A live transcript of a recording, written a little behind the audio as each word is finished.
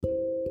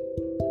Hi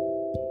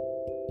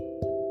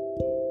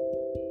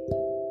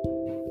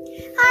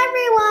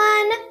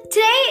everyone!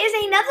 Today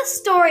is another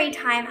story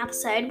time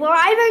episode where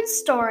I wrote a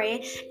story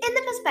in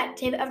the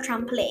perspective of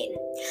trampoline.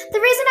 The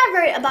reason I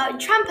wrote about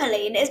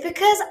trampoline is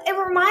because it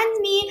reminds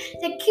me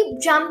to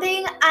keep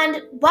jumping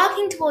and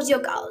working towards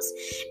your goals.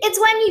 It's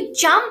when you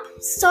jump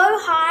so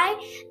high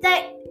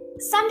that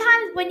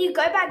sometimes when you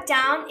go back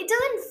down, it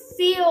doesn't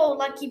feel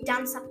like you've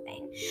done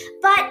something.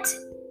 But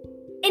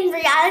in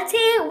reality,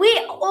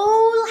 we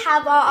all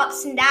have our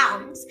ups and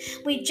downs.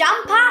 We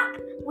jump up,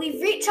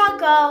 we reach our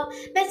goal,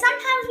 but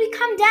sometimes we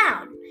come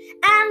down.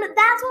 And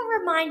that's what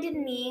reminded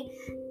me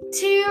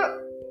to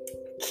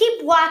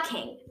keep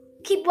working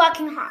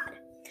hard.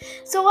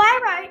 So I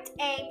wrote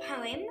a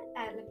poem.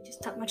 Let me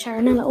just tuck my chair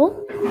in a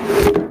little.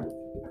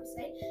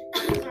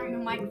 Sorry,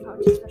 my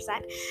microphone just for a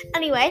sec.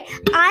 Anyway,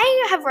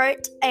 I have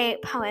wrote a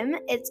poem.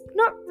 It's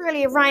not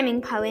really a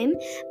rhyming poem,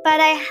 but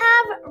I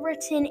have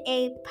written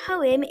a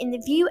poem in the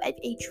view of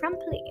a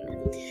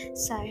trampoline.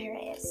 So here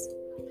it is.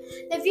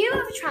 The view of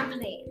a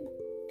trampoline.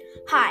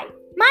 Hi,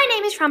 my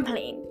name is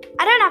Trampoline.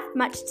 I don't have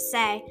much to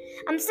say.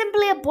 I'm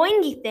simply a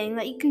boingy thing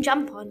that you can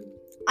jump on.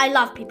 I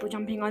love people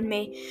jumping on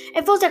me.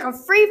 It feels like a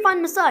free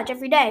fun massage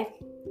every day.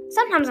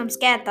 Sometimes I'm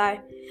scared though,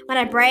 when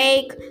I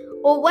break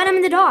or when I'm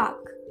in the dark.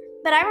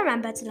 But I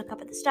remember to look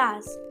up at the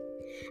stars.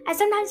 I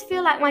sometimes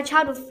feel like my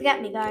child will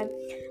forget me though,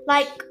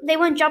 like they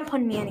won't jump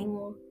on me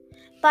anymore.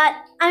 But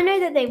I know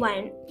that they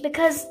won't,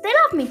 because they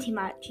love me too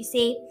much, you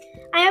see.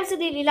 I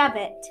absolutely love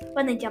it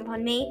when they jump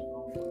on me.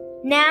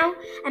 Now,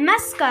 I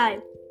must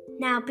go.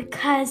 Now,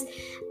 because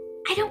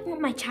I don't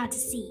want my child to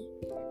see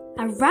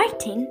a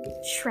writing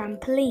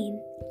trampoline.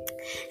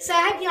 So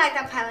I hope you like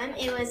that poem.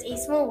 It was a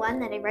small one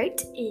that I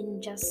wrote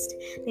in just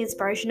the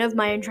inspiration of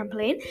my own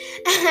trampoline.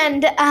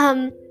 And,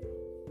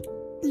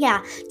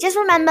 yeah, just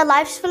remember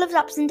life's full of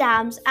ups and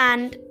downs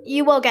and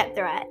you will get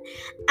through it.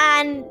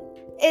 And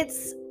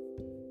it's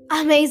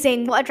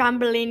amazing what a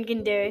trampoline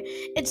can do.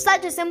 It's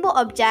such a simple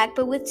object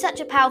but with such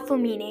a powerful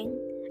meaning.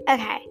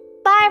 Okay,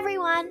 bye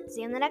everyone.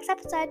 See you in the next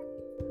episode.